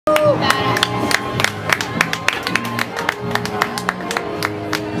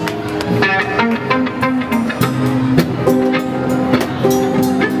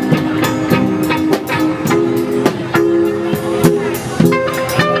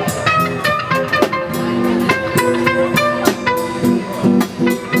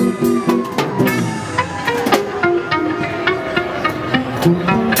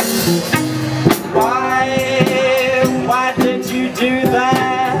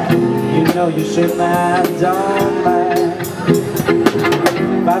you shouldn't have done that.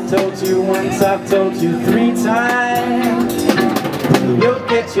 If I've told you once, I've told you 3 times. You'll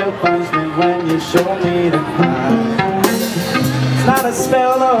get your punishment when you show me the crime. It's not a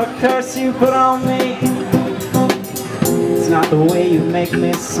spell or a curse you put on me. It's not the way you make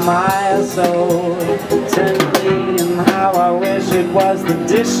me smile so tenderly, and how I wish it was the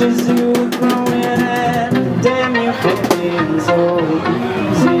dishes you were throwing at. Damn you for being so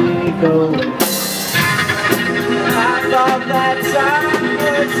easy going. I thought that time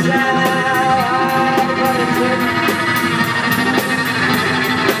would sound, but it didn't.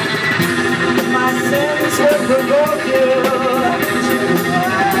 My sins will provoke you.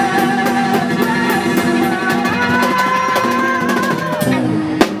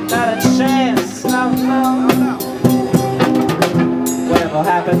 Not a chance, no. Whatever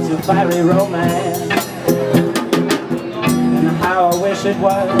happened to fiery romance? And how I wish it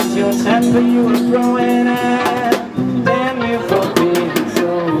was your temper you were throwing at. Damn you for being so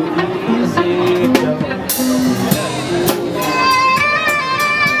easy going.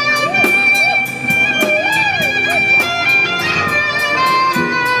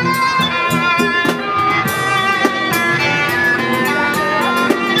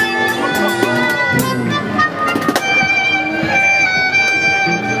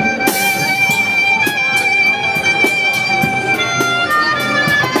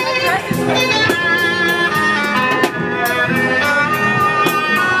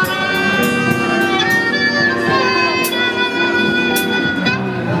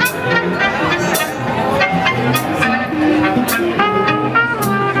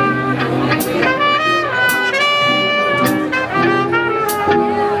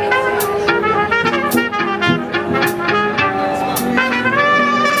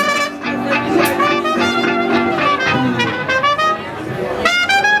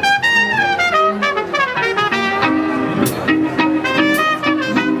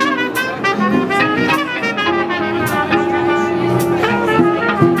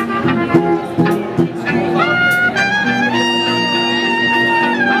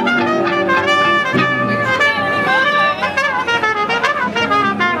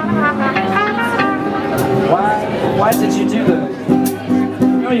 Why did you do that?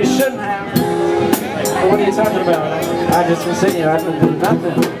 No, you shouldn't have. What are you talking about? I just was saying, I didn't do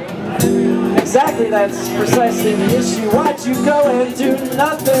nothing. Exactly, that's precisely the issue. Why'd you go and do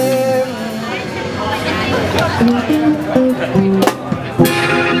nothing?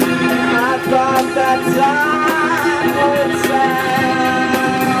 I thought that time would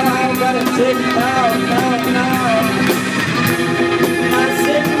sound, but it didn't. No. My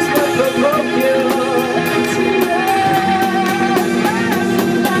sins will provoke you.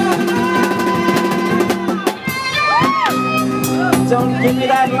 Don't give me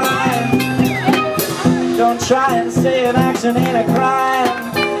that line. Don't try and say an action ain't a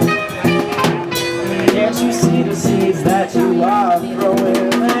crime. Can't you see the seeds that you are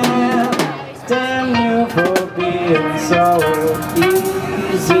throwing in? Damn you for being so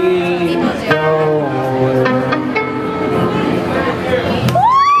easy going.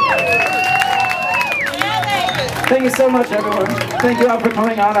 Thank you so much, everyone. Thank you all for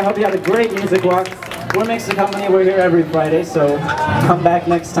coming on. I hope you had a great music walk. We're Accompany. We're here every Friday, so come back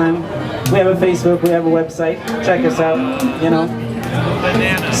next time. We have a Facebook, we have a website. Check us out, you know.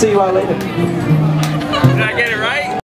 See you all later. Did I get it right?